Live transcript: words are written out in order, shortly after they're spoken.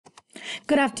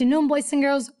Good afternoon, boys and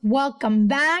girls. Welcome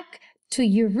back to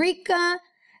Eureka.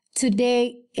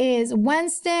 Today is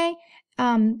Wednesday,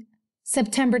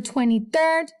 September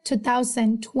 23rd,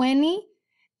 2020.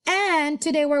 And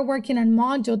today we're working on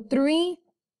Module 3,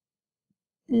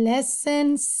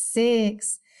 Lesson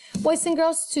 6. Boys and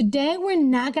girls, today we're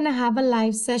not going to have a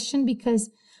live session because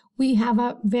we have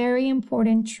a very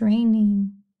important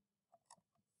training.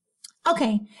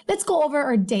 Okay, let's go over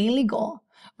our daily goal.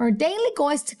 Our daily goal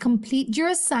is to complete your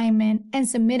assignment and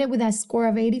submit it with a score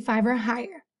of 85 or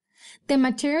higher. The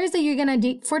materials that you're going to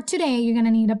need for today, you're going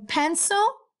to need a pencil,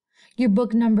 your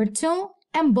book number 2,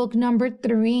 and book number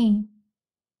 3.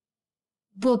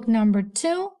 Book number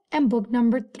 2 and book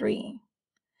number 3.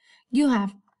 You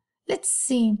have,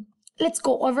 let's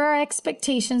go over our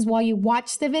expectations while you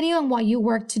watch the video and while you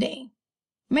work today.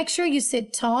 Make sure you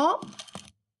sit tall,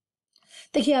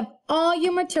 that you have all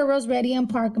your materials ready and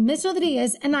parked. Ms.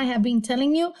 Rodriguez and I have been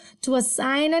telling you to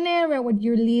assign an area where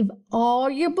you leave all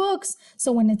your books.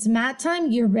 So when it's math time,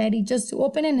 you're ready just to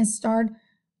open it and start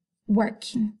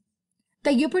working.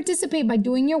 That you participate by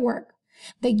doing your work.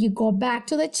 That you go back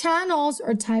to the channels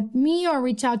or type me or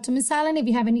reach out to Ms. Allen if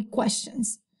you have any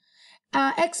questions.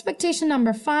 Expectation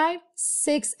number 5,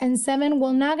 6, and 7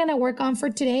 we're not going to work on for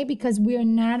today because we are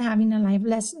not having a live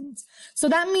lessons. So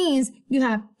that means you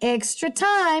have extra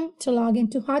time to log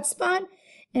into Hotspot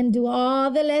and do all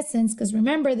the lessons because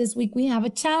remember this week we have a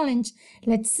challenge.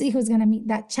 Let's see who's going to meet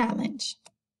that challenge.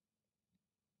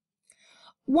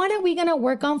 What are we going to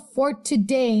work on for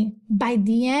today? By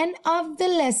the end of the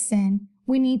lesson,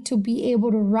 we need to be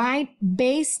able to write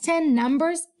base 10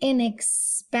 numbers in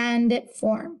expanded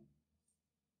form.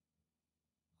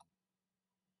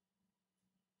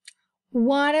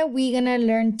 What are we going to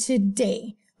learn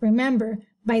today? Remember,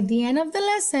 by the end of the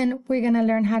lesson, we're going to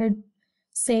learn how to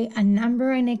say a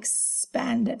number in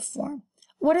expanded form.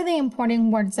 What are the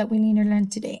important words that we need to learn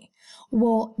today?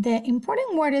 Well, the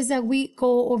important word is that we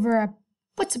go over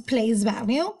what's a place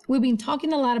value. We've been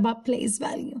talking a lot about place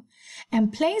value.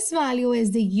 And place value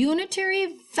is the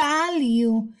unitary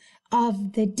value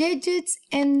of the digits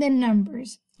and the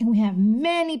numbers. And we have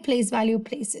many place value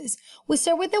places. We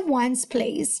start with the ones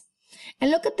place.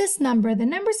 And look at this number. The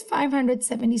number is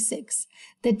 576.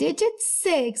 The digit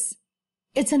 6,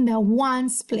 it's in the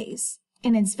ones place,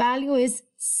 and its value is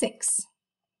 6.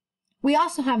 We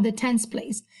also have the tens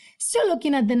place. Still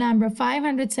looking at the number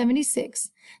 576.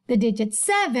 The digit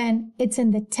 7, it's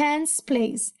in the tens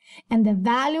place, and the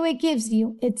value it gives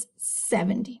you, it's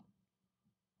 70.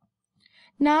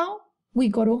 Now we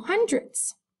go to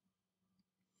hundreds.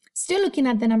 Still looking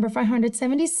at the number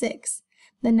 576.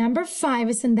 The number 5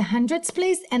 is in the hundreds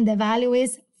place and the value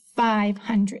is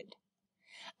 500.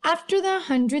 After the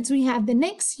hundreds, we have the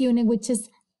next unit, which is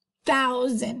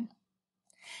 1,000.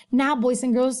 Now, boys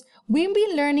and girls, we'll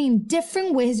be learning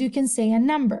different ways you can say a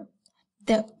number.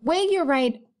 The way you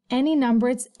write any number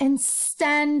is in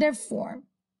standard form.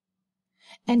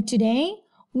 And today,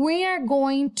 we are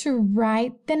going to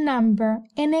write the number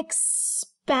in expanded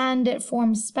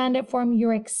form. Expanded form,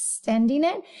 you're extending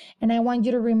it. And I want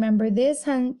you to remember this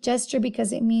hand gesture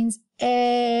because it means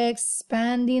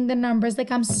expanding the numbers,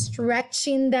 like I'm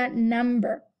stretching that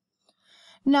number.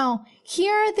 Now,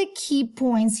 here are the key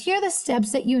points. Here are the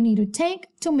steps that you need to take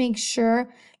to make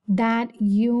sure that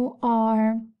you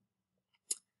are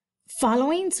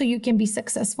following so you can be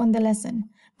successful in the lesson.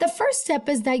 The first step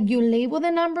is that you label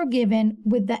the number given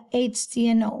with the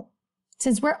HTNO.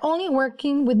 Since we're only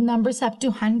working with numbers up to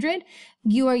 100,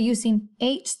 you are using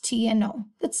HTNO.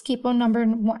 Let's keep on number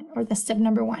 1 or the step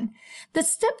number 1. The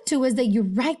step 2 is that you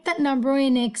write that number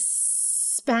in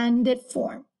expanded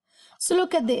form. So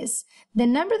look at this. The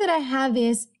number that I have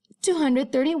is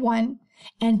 231.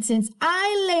 And since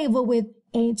I label with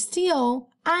HTO,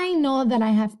 I know that I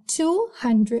have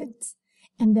 200s.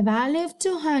 And the value of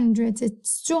 200s is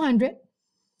 200.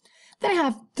 Then I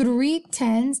have 3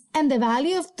 tens, and the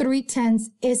value of 3 tens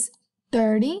is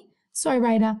 30. So I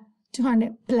write a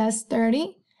 200 plus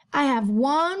 30. I have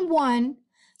 1 1,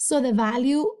 so the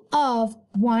value of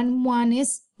 1 1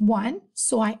 is 1.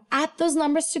 So I add those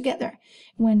numbers together.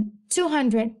 When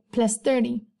 200 plus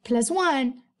 30 plus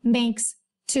 1 makes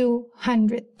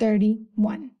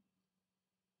 231.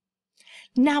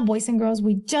 Now, boys and girls,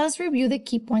 we just reviewed the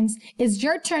key points. It's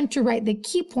your turn to write the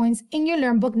key points in your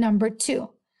Learn Book number 2.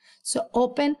 So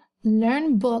open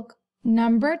Learn Book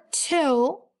number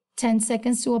 2. 10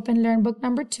 seconds to open Learn Book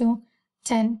number 2.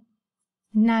 10,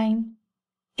 9,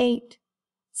 8,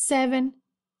 7,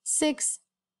 6,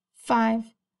 5,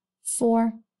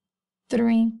 4,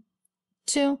 3,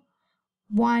 2,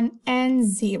 1, and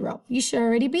 0. You should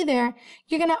already be there.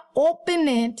 You're going to open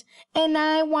it, and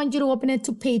I want you to open it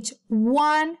to page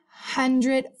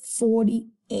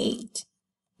 148.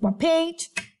 What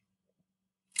page?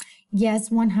 Yes,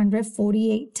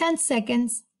 148. 10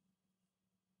 seconds.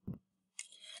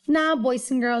 Now,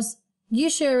 boys and girls, you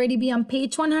should already be on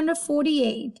page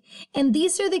 148. And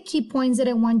these are the key points that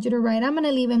I want you to write. I'm going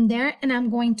to leave them there, and I'm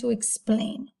going to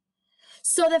explain.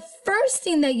 So the first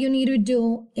thing that you need to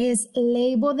do is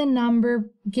label the number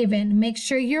given. Make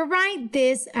sure you write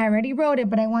this. I already wrote it,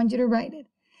 but I want you to write it.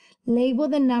 Label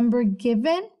the number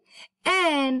given,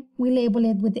 and we label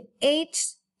it with the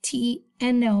H, T,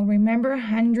 and O. Remember,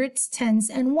 hundreds, tens,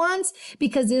 and ones,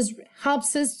 because this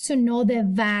helps us to know the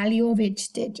value of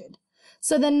each digit.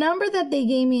 So the number that they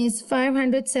gave me is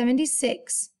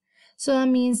 576. So that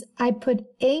means I put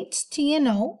H, T, and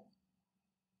O.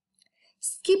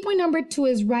 Key point number 2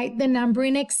 is write the number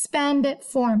in expanded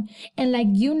form. And like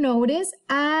you notice,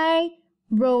 I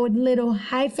wrote little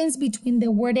hyphens between the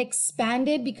word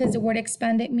expanded because the word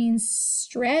expanded means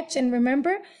stretch. And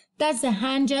remember, that's the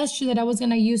hand gesture that I was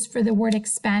going to use for the word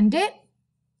expanded.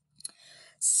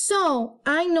 So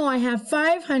I know I have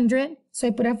 500. So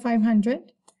I put a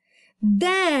 500.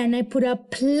 Then I put a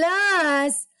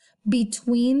plus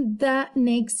between the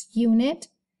next unit,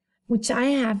 which I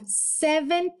have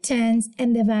 7 tens,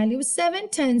 and the value of 7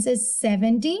 tens is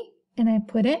 70, and I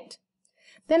put it.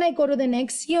 Then I go to the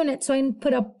next unit, so I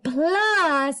put a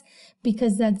plus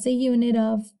because that's the unit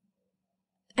of,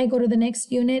 I go to the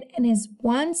next unit and it's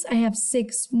ones. I have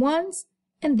 6 ones,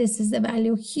 and this is the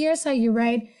value. Here's how you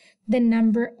write the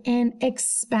number in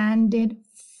expanded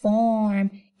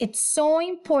form. It's so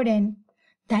important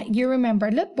that you remember.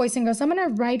 Look, boys and girls, I'm going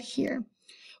to write here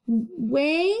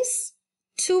ways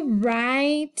to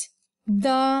write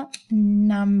the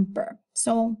number.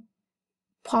 So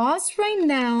pause right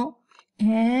now,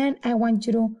 and I want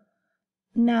you to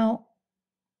now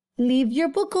leave your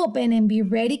book open and be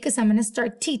ready because I'm going to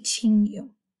start teaching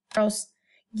you. Girls,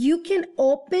 you can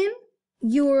open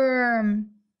your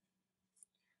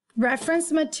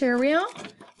reference material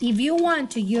if you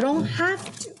want to. You don't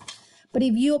have to. But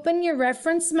if you open your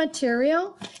reference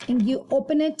material and you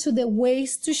open it to the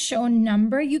ways to show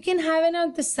number, you can have it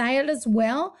on the side as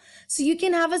well. So you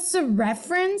can have it as a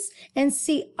reference and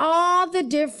see all the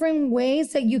different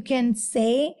ways that you can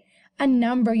say a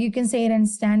number. You can say it in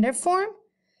standard form.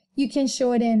 You can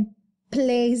show it in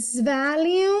place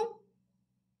value,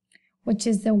 which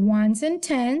is the ones and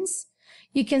tens.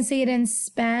 You can say it in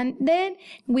expanded.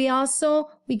 We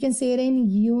can say it in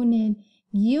unit.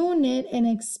 Unit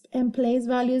and place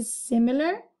value is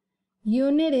similar.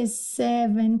 Unit is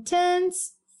 7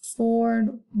 tens,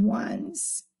 4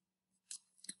 ones.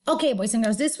 Okay, boys and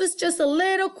girls, this was just a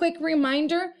little quick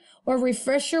reminder or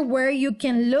refresher where you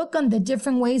can look on the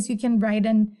different ways you can write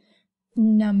a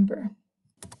number.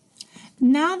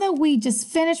 Now that we just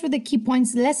finished with the key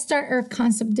points, let's start our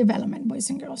concept development, boys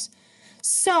and girls.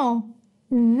 So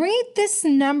read this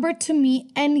number to me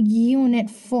in unit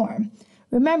form.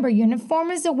 Remember, unit form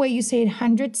is the way you say it,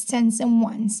 hundreds, tens, and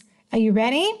ones. Are you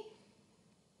ready?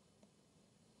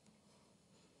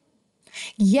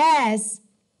 Yes,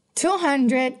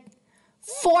 200,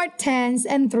 4 tens,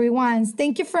 and 3 ones.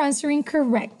 Thank you for answering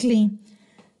correctly.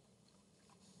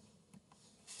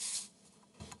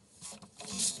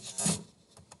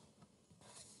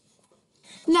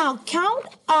 Now, count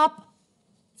up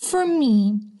for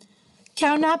me.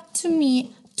 Count up to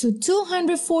me to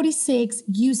 246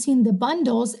 using the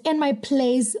bundles and my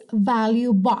place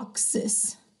value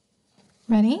boxes.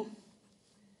 Ready?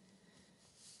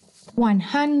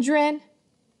 100,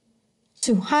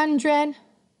 200,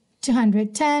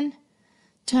 210,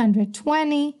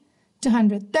 220,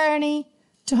 230,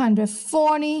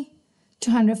 240,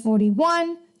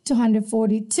 241,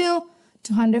 242,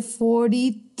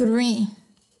 243.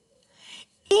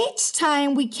 Each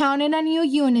time we counted a new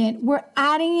unit, we're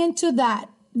adding into that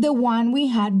the one we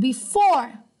had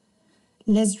before.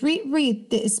 Let's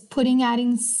reread this,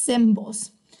 adding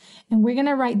symbols. And we're going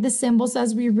to write the symbols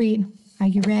as we read. Are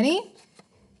you ready?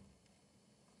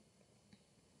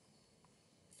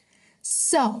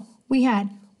 So we had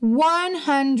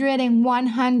 100 and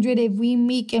 100. If we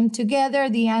make them together,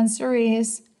 the answer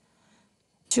is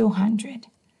 200.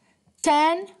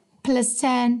 10 plus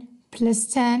 10 plus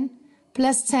 10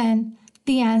 plus 10,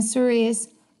 the answer is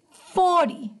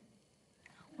 40.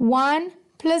 1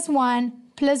 plus 1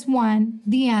 plus 1,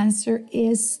 the answer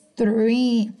is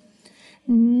 3.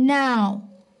 Now,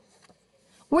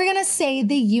 we're going to say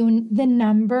the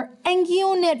number in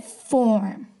unit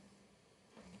form.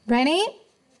 Ready?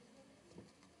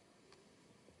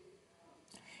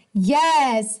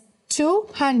 Yes,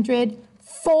 200,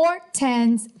 4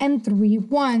 tens, and 3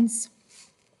 ones.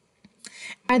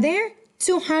 Are there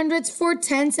 200s, 4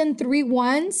 tens, and 3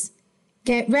 ones?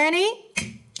 Get ready.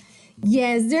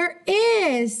 Yes, there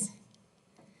is.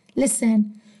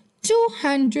 Listen,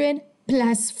 200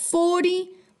 plus 40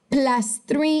 plus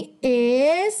 3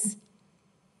 is,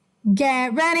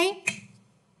 get ready.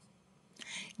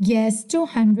 Yes,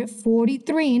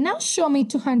 243. Now show me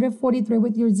 243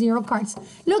 with your 0 cards.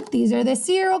 Look, these are the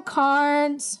 0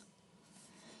 cards.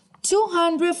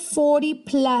 240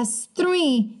 plus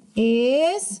 3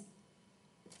 is,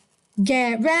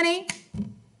 get ready.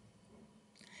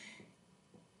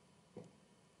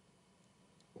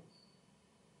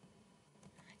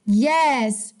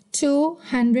 Yes,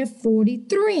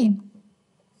 243.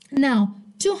 Now,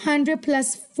 200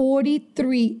 plus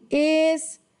 43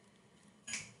 is,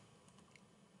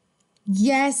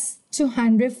 yes,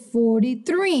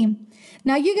 243.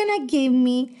 Now, you're going to give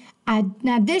me an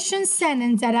addition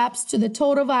sentence that adds to the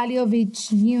total value of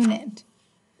each unit.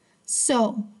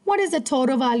 So, what is the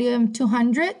total value of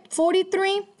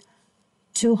 243?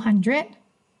 200.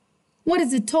 What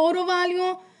is the total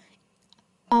value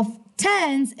of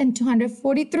tens and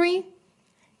 243?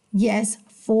 Yes,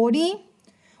 40.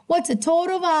 What's the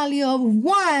total value of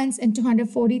ones and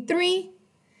 243?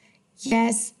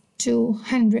 Yes,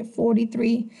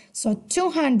 243. So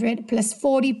 200 plus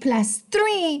 40 plus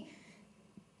 3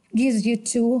 gives you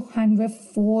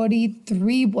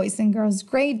 243, boys and girls.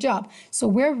 Great job. So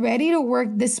we're ready to work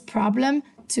this problem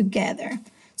together.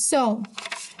 So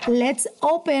let's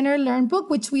open our Learn book,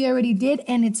 which we already did,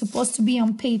 and it's supposed to be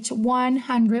on page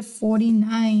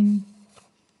 149.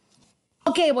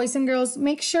 Okay, boys and girls,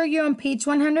 make sure you're on page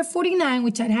 149,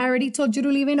 which I had already told you to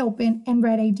leave it open, and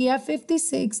read idea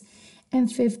 56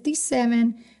 and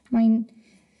 57. My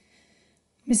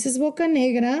Mrs.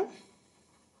 Bocanegra.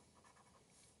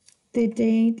 The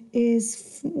date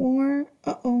is it's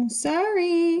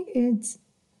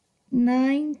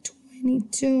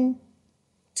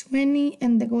 9/22/20,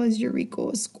 and the goal is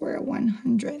Eureka square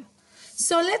 100.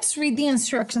 So let's read the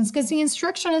instructions, because the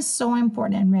instruction is so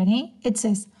important. Ready? It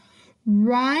says,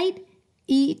 write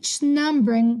each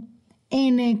number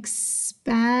in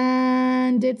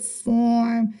expanded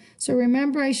form. So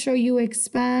remember, I show you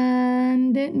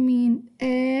expanded mean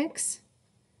expand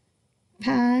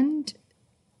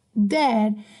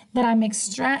dead, that I'm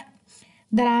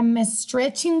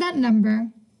stretching that number.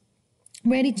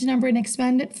 Write each number in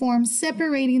expanded form,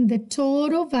 separating the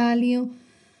total value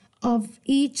of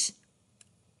each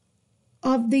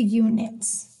of the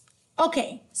units.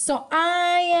 Okay, so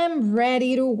I am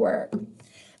ready to work.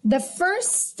 The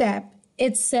first step,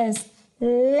 it says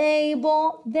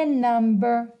label the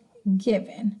number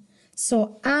given.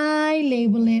 So I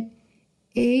label it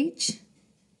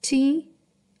HTO.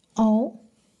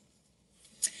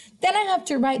 Then I have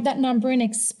to write that number in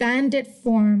expanded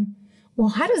form. Well,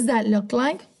 how does that look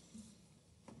like?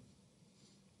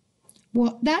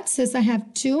 Well, that says I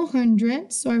have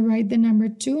 200, so I write the number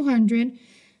 200.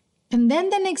 And then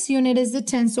the next unit is the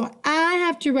 10, so I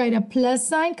have to write a plus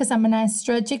sign because I'm going to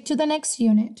stretch it to the next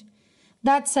unit.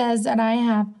 That says that I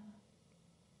have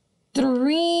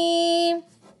 3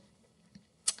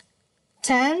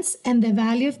 tenths, and the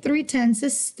value of 3 tenths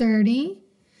is 30.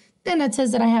 Then it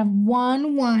says that I have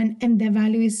 1, and the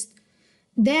value is,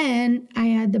 then I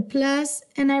add the plus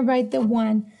and I write the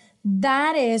 1.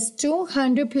 That is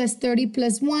 200 plus 30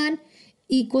 plus 1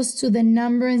 equals to the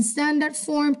number in standard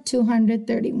form,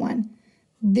 231.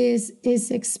 This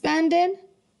is expanded.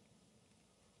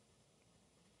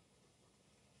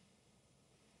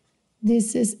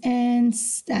 This is in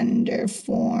standard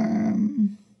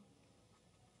form.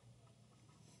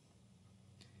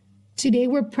 Today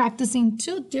we're practicing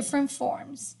 2 different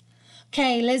forms.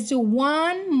 Okay, let's do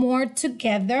one more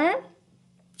together,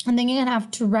 and then you're gonna have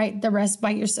to write the rest by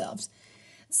yourselves.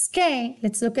 Okay,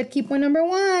 let's look at key point number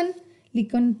 1.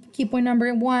 Key point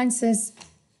number 1 says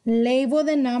label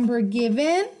the number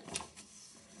given.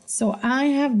 So I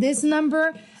have this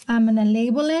number. I'm gonna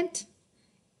label it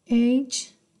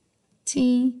HTO.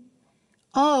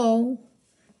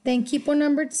 Then key point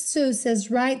number 2 says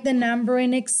write the number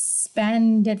in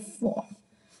expanded form.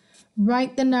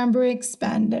 Write the number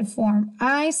expanded form.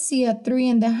 I see a 3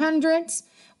 in the hundreds.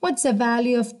 What's the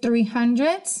value of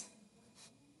 300?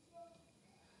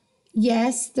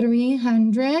 Yes,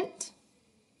 300.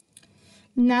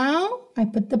 Now I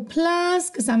put the plus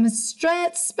because I'm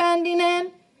expanding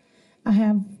it. I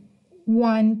have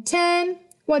 110.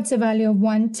 What's the value of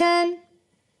 110?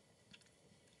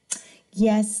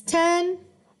 Yes, 10.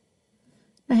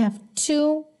 I have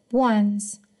 2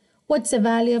 ones. What's the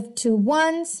value of 2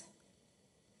 ones?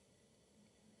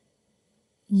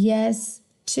 Yes,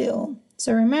 2.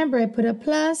 So remember, I put a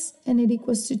plus and it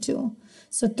equals to 2.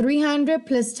 So 300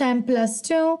 plus 10 plus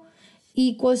 2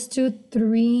 equals to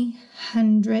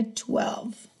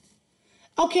 312.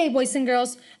 Okay, boys and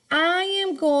girls, I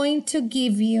am going to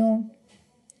give you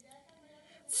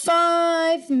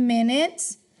 5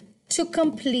 minutes to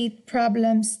complete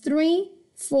problems 3,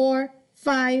 4,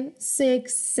 5,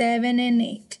 6, 7, and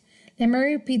 8. Let me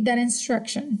repeat that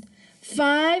instruction.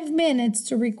 5 minutes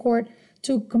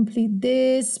to complete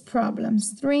these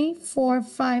problems 3, 4,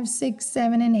 5, 6,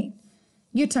 7, and 8.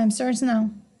 Your time starts now.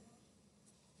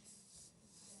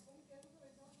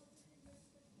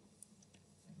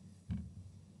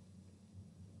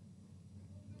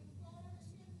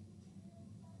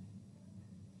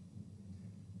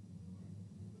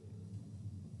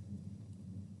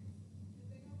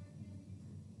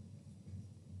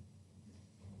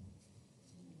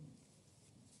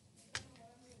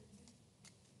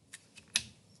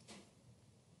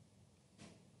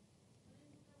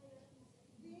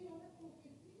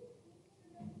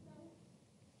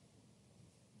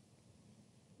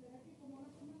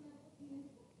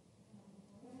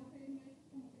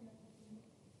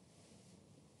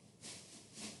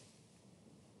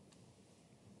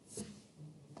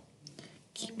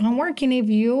 Keep on working. If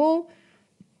you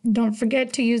don't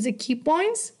forget to use the key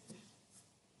points.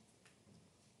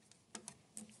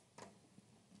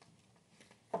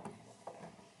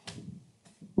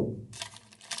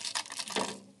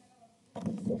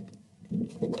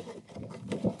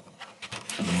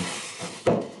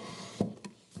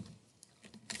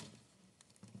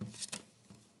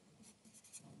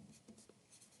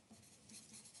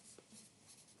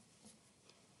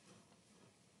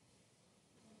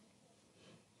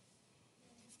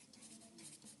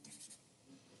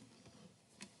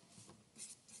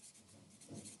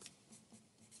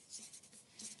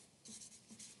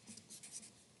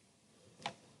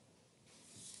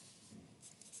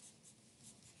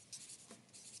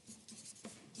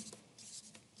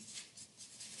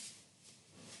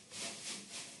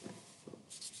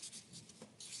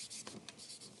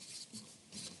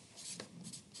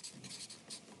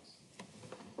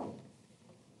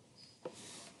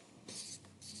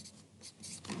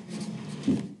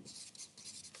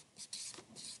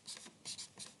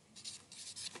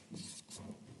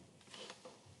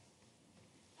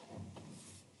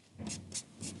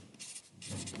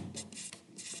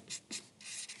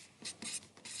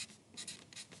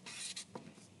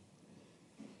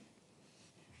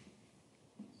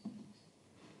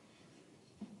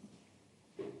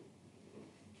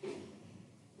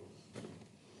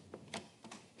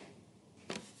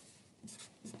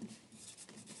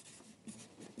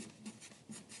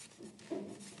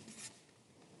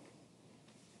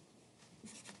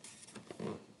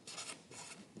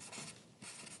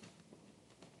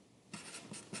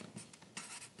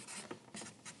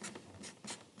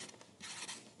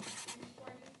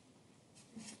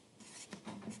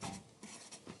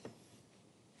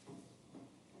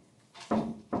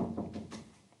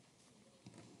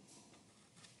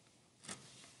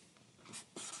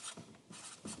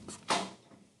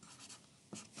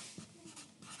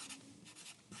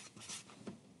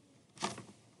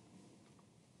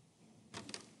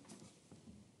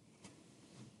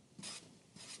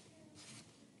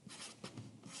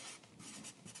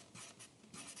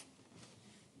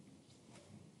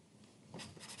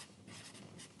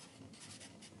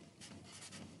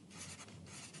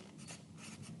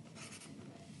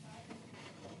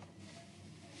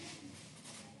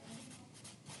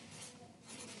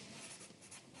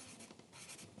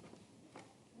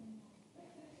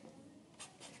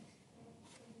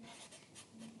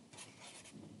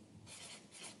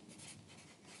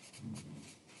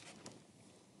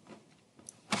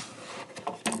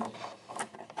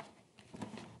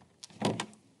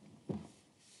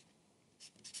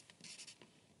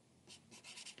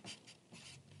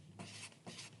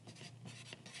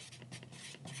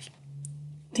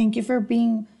 Thank you for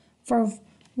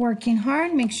working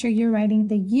hard. Make sure you're writing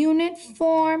the unit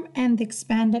form and the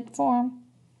expanded form.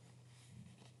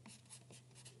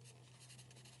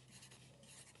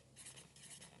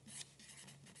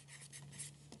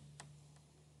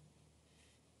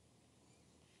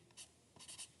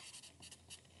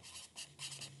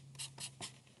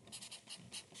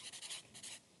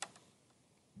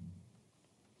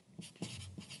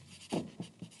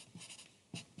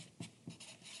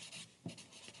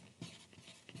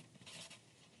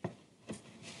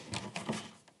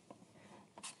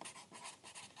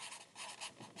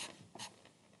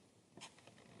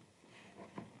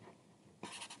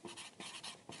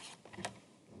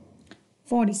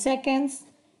 "40 seconds.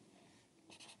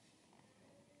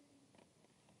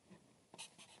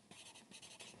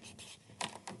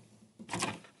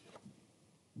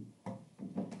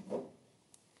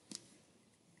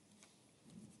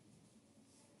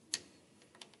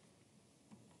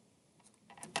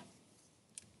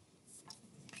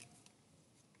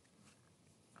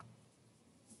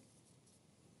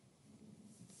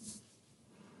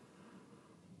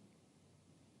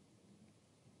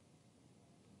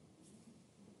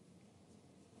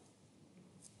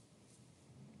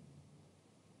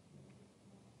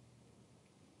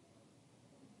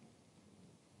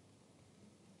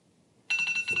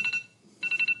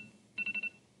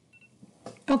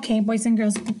 Okay, boys and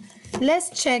girls, let's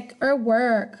check our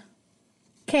work.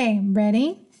 Okay,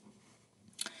 ready?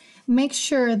 Make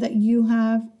sure that you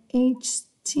have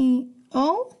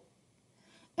HTO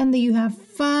and that you have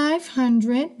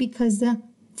 500 because the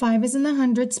 5 is in the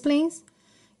hundreds place.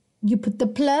 You put the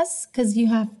plus because you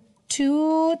have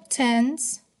 2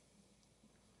 tenths.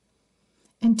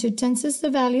 And 2 tenths is the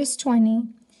value is 20.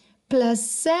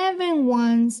 Plus 7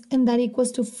 ones, and that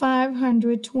equals to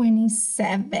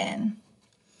 527.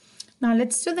 Now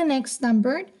let's do the next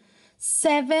number.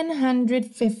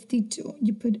 752.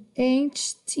 You put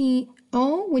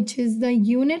HTO, which is the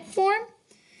unit form.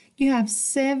 You have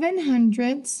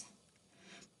 700s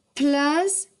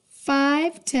plus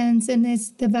 5 tenths, and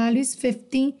the value is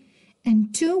 50,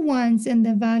 and 2 ones, and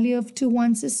the value of 2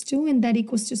 ones is 2, and that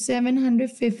equals to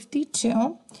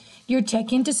 752. You're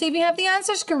checking to see if you have the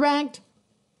answers correct.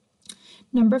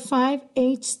 Number 5,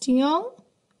 HTO.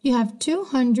 You have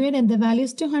 200, and the value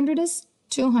is 200 is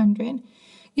 200.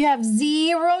 You have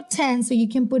 0 10, so you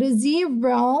can put a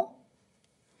 0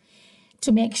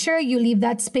 to make sure you leave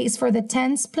that space for the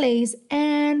tens place,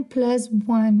 and plus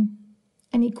 1,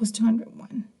 and equals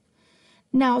 201.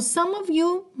 Now, some of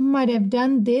you might have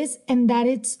done this, and that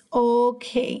it's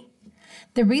okay.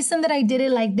 The reason that I did it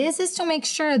like this is to make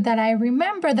sure that I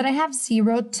remember that I have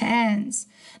 0 10s.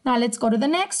 Now, let's go to the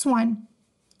next one.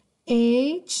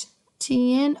 HTNO,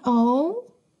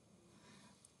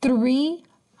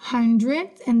 300,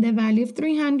 and the value of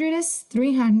 300 is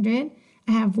 300.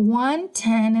 I have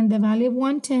 110, and the value of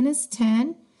 110 is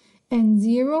 10. And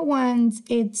 0 ones,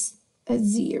 it's a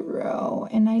 0,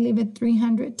 and I leave it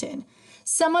 310.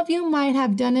 Some of you might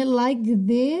have done it like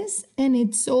this, and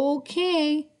it's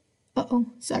okay.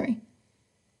 Sorry.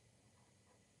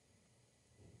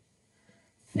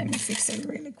 Let me fix it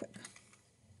really quick.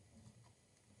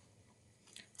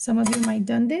 Some of you might have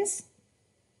done this,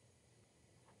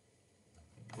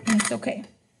 and it's okay.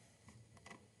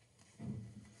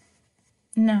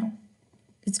 Now,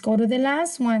 let's go to the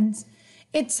last ones.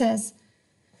 It says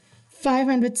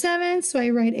 507, so I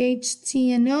write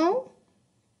HTNO.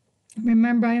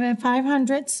 Remember, I have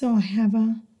 500, so I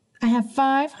have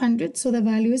 500, so the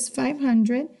value is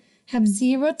 500. Have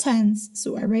 0 10s,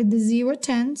 so I write the 0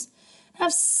 10s.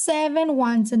 Have 7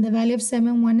 ones, and the value of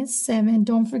 7 1 is 7.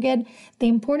 Don't forget, the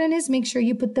important is make sure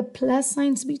you put the plus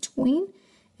signs between.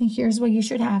 And here's what you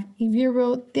should have. If you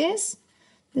wrote this,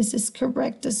 this is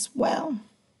correct as well.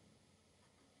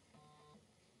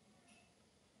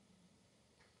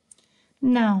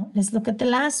 Now, let's look at the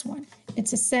last one.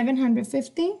 It's a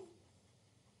 750.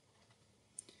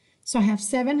 So I have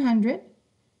 700.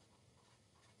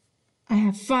 I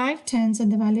have 5 10s,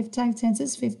 and the value of 5 10s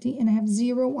is 50, and I have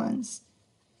 0 ones.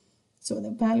 So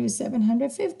the value is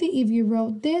 750. If you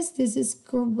wrote this, this is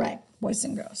correct, boys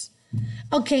and girls.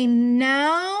 Okay,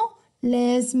 now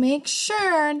let's make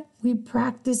sure we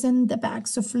practice in the back.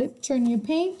 So turn your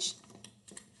page.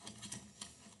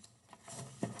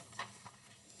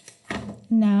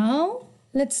 Now,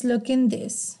 let's look in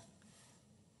this.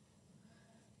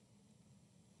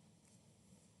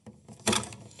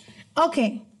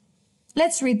 Okay,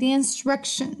 let's read the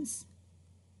instructions.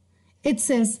 It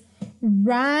says,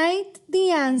 write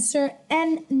the answer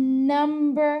in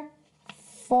number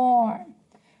form.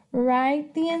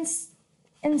 Write the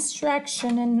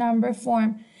instruction in number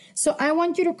form. So I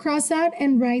want you to cross out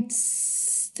and write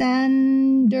standard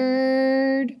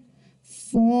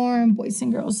form, boys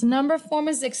and girls. Number form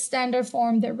is the standard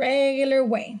form, the regular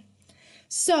way.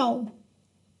 So,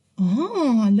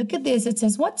 look at this. It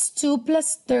says, what's 2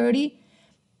 plus 30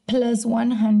 plus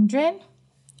 100?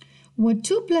 Well,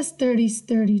 2 plus 30 is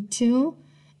 32.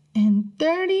 And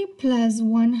 30 plus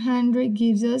 100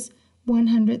 gives us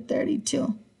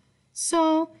 132.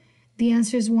 So, the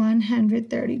answer is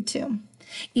 132.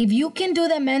 If you can do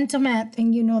the mental math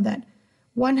and you know that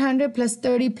 100 plus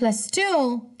 30 plus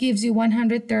 2 gives you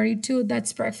 132,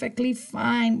 that's perfectly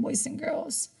fine, boys and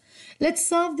girls. Let's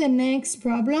solve the next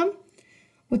problem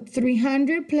with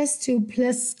 300 plus 2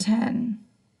 plus 10.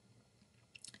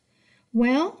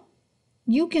 Well,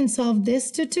 you can solve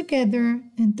this two together,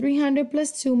 and 300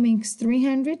 plus 2 makes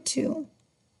 302.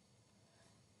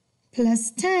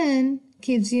 Plus 10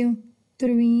 gives you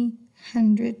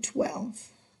 312.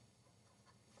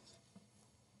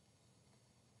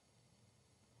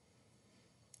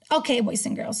 Okay, boys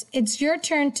and girls, it's your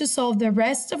turn to solve the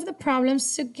rest of the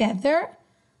problems together.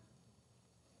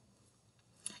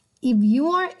 If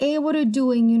you are able to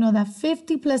do it, you know that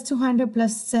 50 plus 200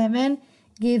 plus 7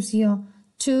 gives you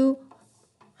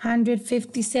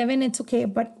 257. It's okay,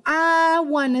 but I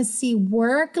want to see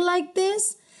work like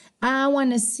this. I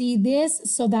want to see this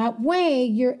so that way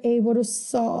you're able to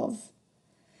solve.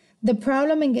 the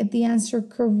problem and get the answer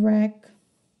correctly.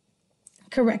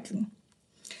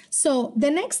 So the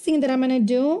next thing that I'm going to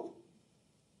do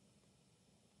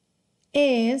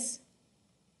is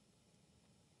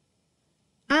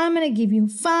I'm going to give you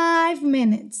 5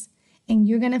 minutes and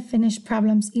you're going to finish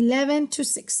problems 11 to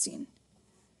 16.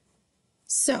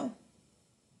 So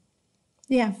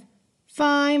you have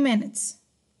 5 minutes.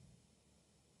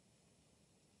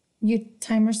 Your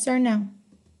timer start now.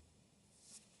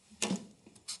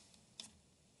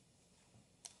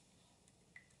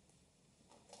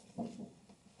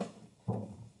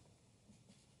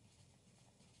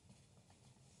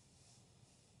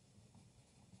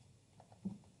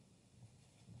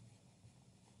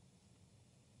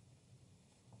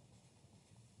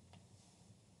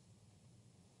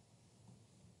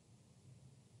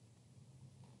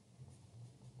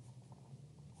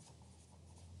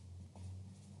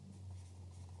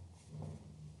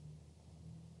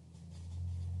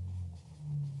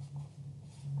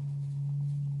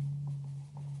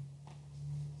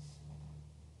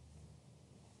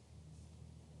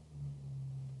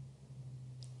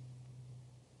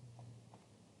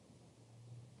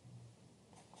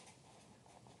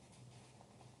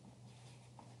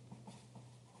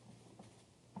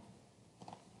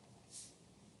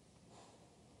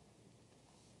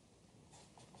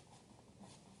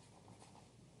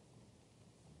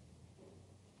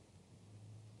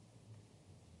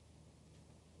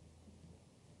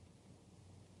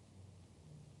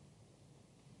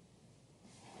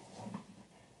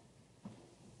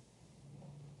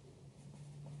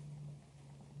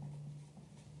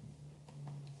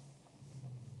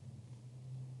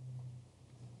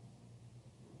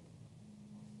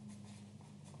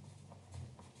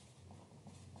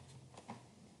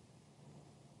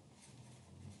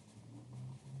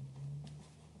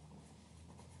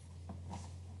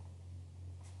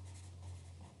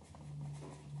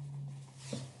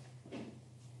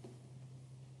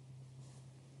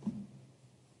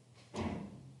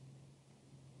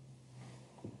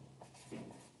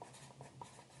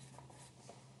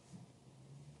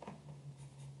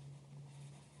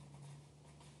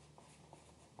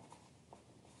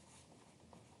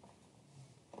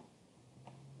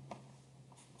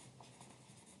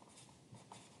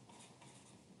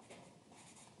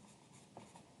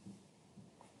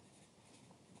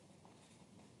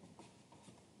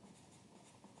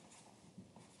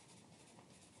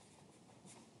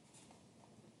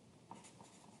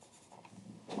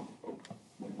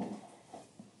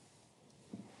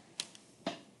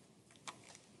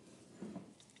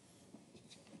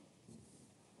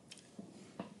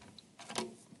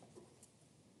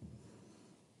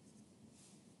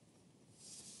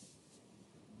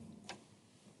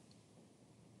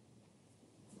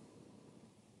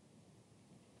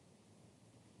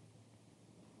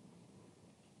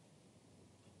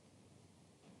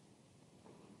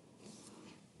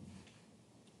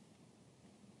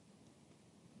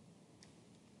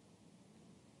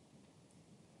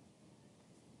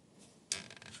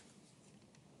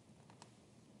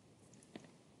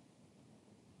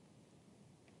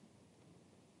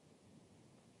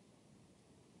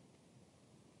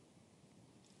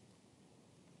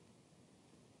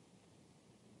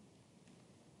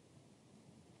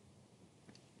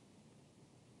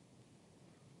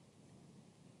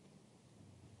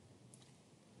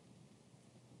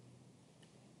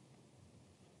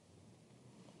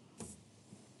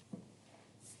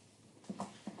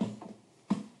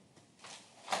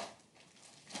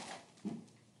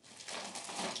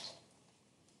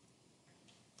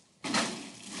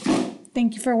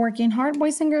 Thank you for working hard,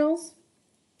 boys and girls.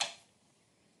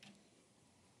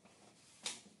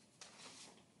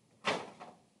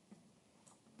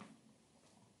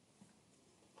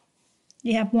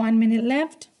 You have 1 minute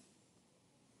left.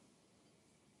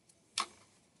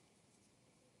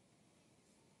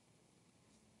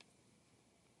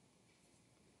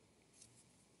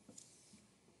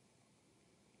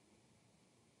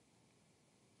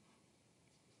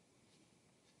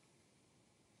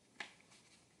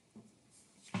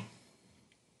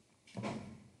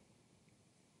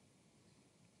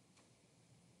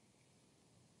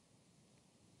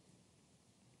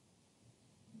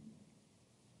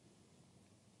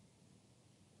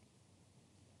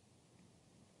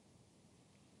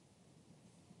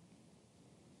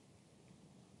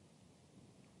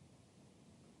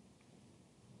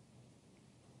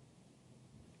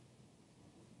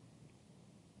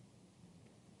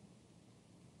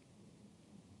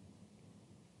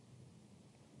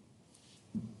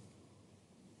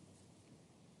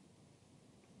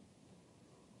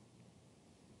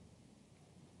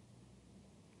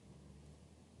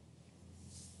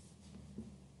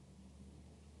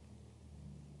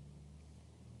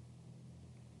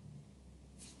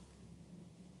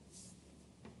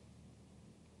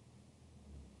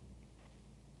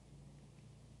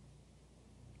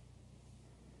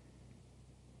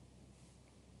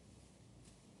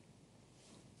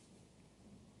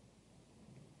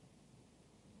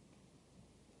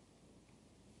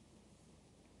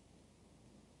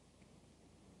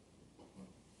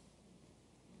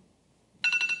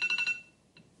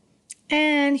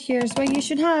 And here's what you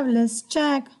should have. Let's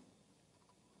check.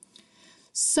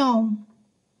 So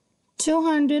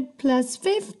 200 plus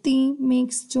 50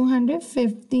 makes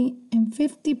 250, and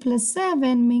 50 plus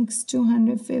 7 makes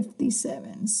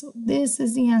 257. So this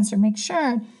is the answer. Make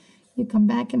sure you come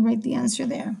back and write the answer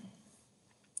there.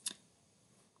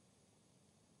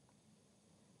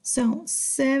 So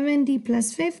 70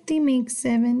 plus 50 makes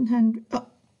 700. Oh,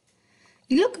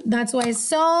 look, that's why it's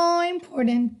so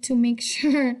important to make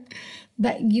sure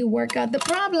that you work out the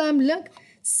problem. Look,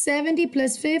 70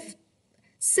 plus 50.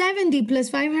 70 plus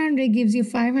 500 gives you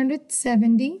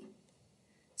 570.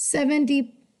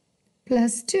 70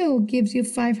 plus 2 gives you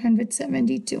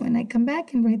 572. And I come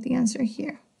back and write the answer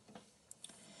here.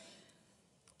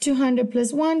 200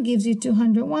 plus 1 gives you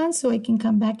 201, so I can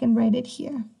come back and write it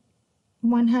here.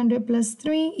 100 plus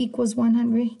 3 equals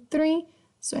 103,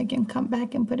 so I can come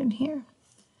back and put it here.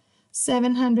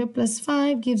 700 plus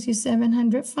 5 gives you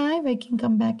 705. I can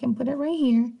come back and put it right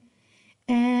here.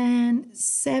 And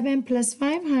 7 plus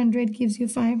 500 gives you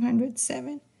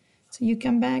 507. So you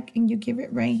come back and you give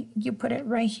it right, you put it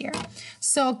right here.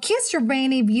 So kiss your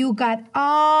brain if you got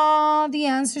all the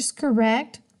answers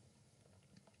correct.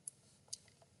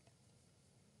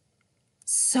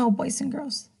 So boys and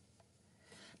girls,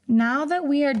 now that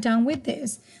we are done with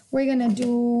this, we're gonna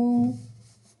do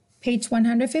page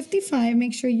 155.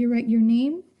 Make sure you write your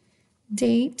name,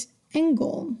 date, and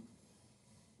goal.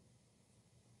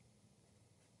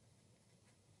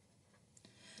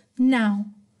 Now,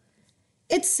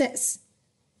 it says,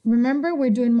 remember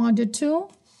we're doing module 2,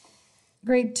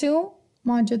 grade 2,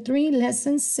 module 3,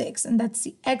 lesson 6, and that's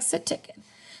the exit ticket.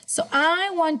 So I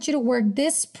want you to work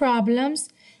these problems,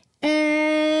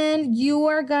 and you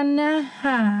are gonna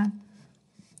have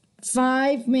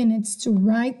 5 minutes to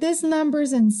write these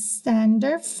numbers in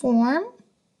standard form,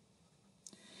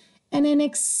 and then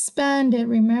expand it.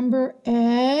 Remember,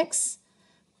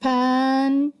 expand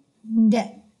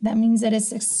it. That means that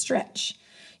it's a stretch.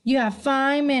 You have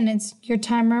 5 minutes. Your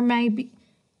timer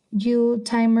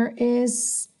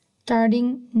is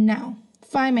starting now.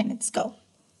 5 minutes, go.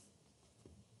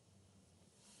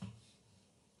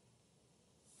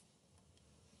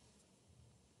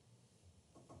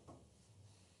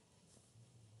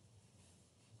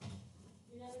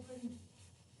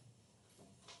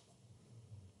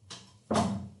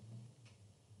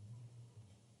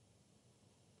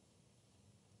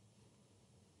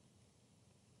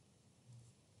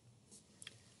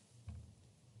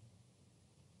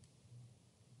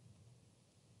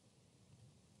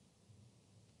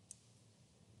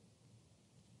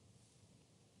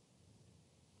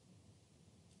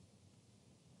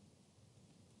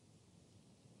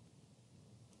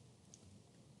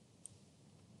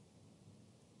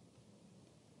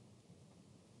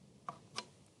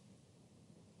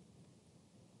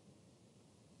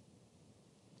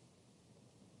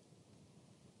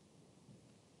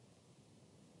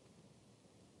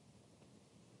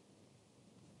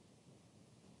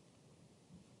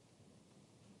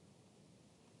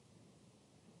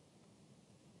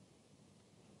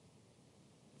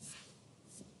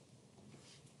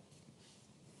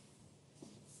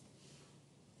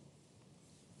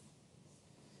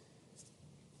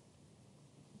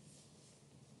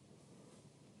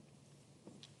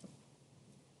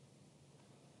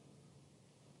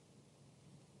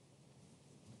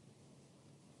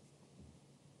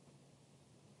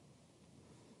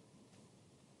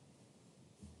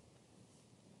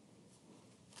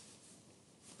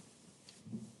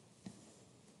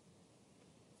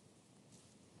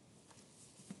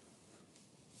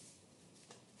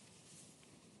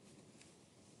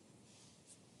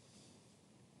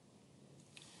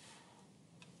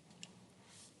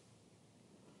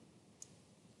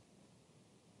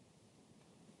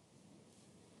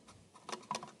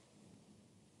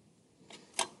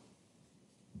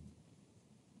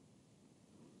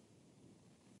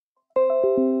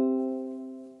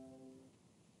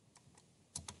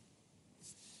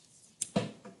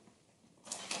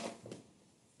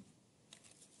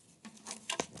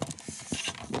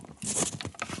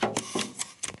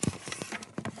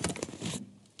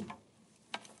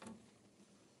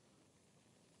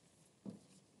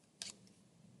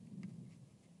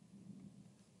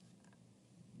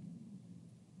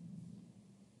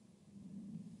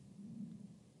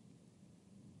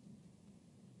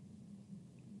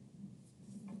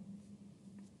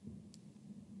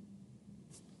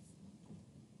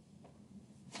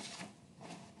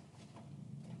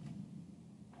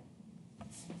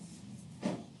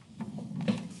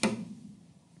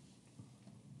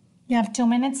 You have 2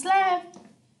 minutes left.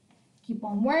 Keep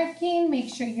on working. Make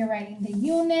sure you're writing the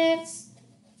units.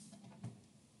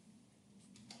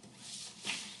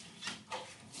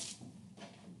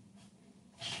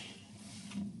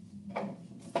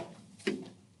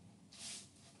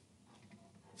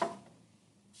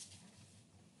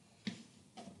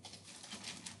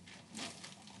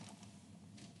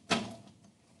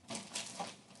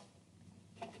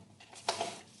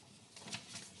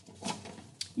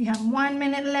 You have 1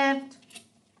 minute left.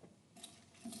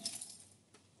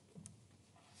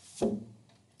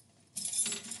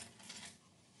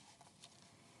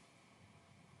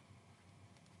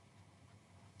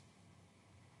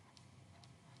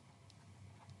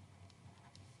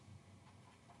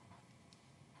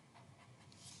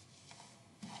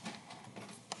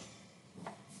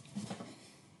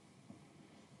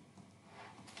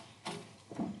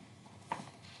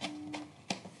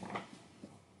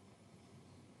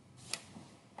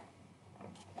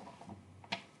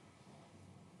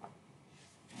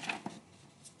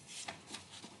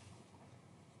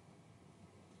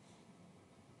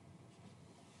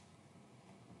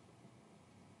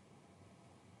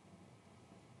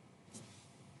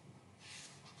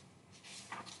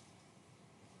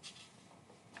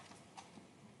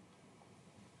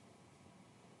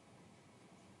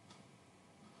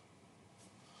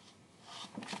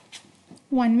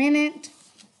 One minute.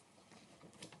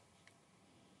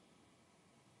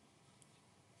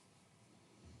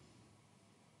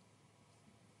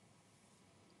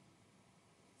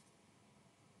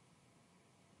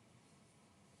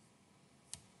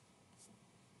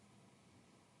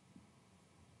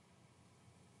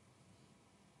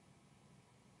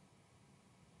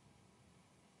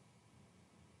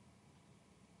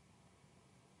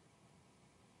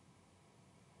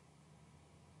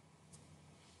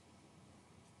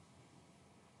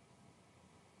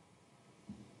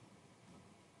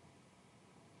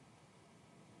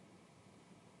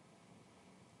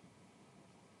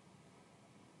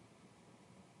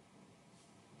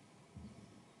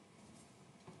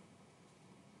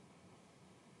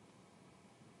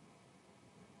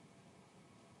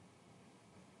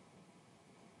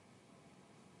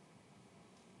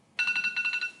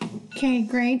 Okay,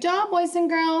 great job, boys and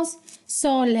girls.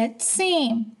 So let's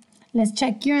see. Let's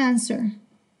check your answer.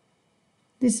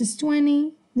 This is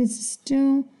 20, this is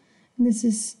 2, this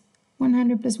is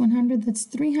 100 plus 100, that's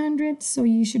 300. So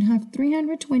you should have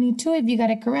 322. If you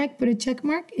got it correct, put a check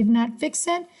mark. If not, fix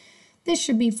it. This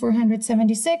should be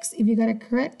 476. If you got it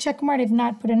correct, check mark. If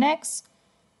not, put an X.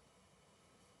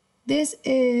 This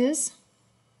is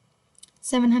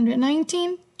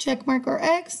 719, check mark or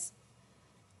X.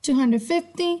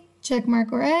 250, check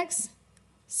mark or X.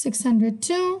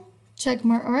 602, check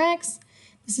mark or X.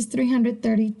 This is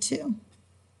 332.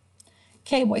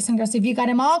 Okay, boys and girls, if you got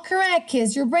them all correct,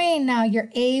 kiss your brain. Now you're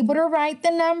able to write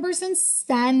the numbers in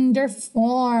standard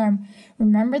form.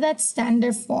 Remember that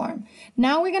standard form.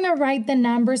 Now we're going to write the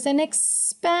numbers in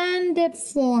expanded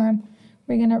form.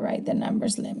 We're going to write the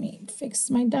numbers. Let me fix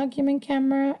my document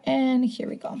camera, and here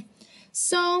we go.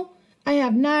 So I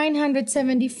have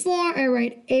 974. I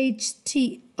write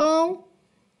HTO,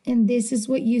 and this is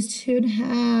what you should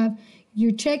have.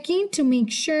 You're checking to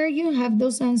make sure you have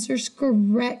those answers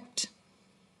correct.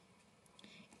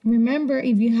 Remember,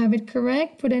 if you have it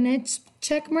correct, put an X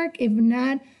check mark. If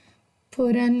not,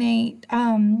 put an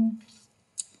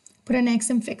X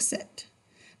and fix it.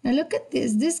 Now look at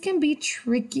this. This can be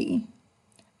tricky.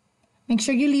 Make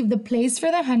sure you leave the place for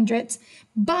the hundreds.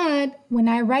 But when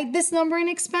I write this number in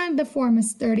expand, the form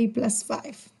is 30 plus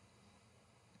 5.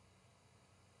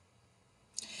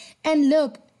 And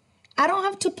look, I don't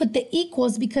have to put the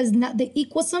equals because not the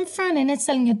equals in front, and it's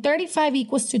telling you 35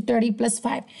 equals to 30 plus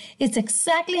 5. It's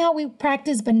exactly how we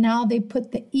practice, but now they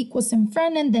put the equals in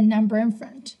front and the number in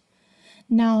front.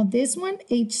 Now this one,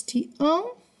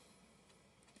 HTO,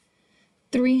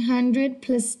 300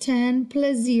 plus 10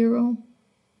 plus 0.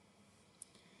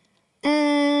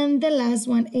 And the last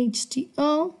one,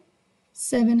 HTO,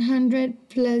 700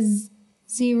 plus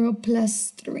 0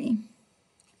 plus 3.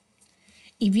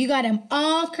 If you got them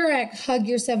all correct, hug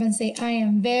yourself and say, I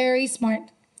am very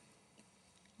smart.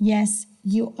 Yes,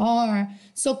 you are.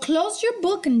 So close your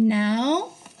book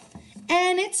now,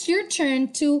 and it's your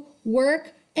turn to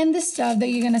work in the stuff that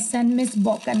you're going to send Miss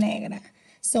Bocanegra.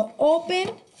 So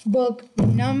open book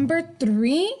number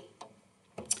 3.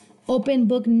 Open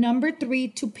book number 3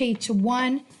 to page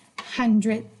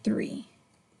 103.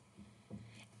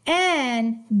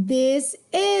 And this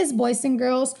is, boys and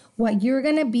girls, what you're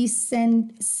going to be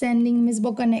sending Miss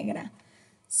Bocanegra.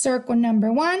 Circle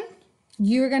number 1.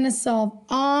 You're going to solve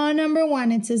all number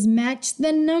 1. It says match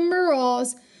the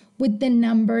numerals with the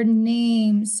number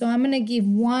name. So I'm going to give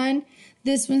 1.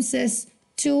 This one says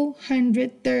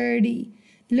 230.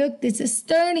 Look, this is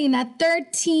 30, not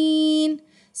 13.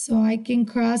 So I can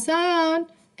cross out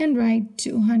and write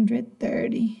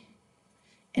 230.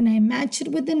 And I match it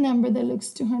with the number that looks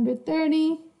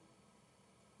 230.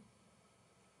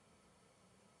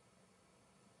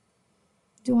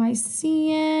 Do I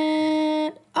see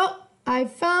it? Oh, I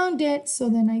found it. So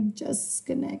then I just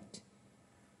connect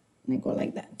Let me go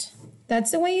like that.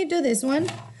 That's the way you do this one.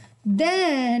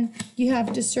 Then you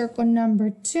have to circle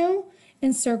number 2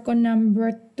 and circle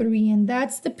number 3. And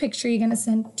that's the picture you're going to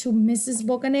send to Mrs.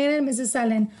 Bocanera and Mrs.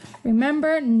 Allen.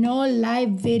 Remember, no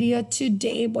live video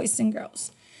today, boys and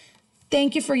girls.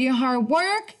 Thank you for your hard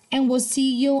work, and we'll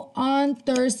see you on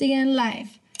Thursday in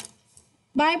live.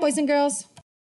 Bye, boys and girls.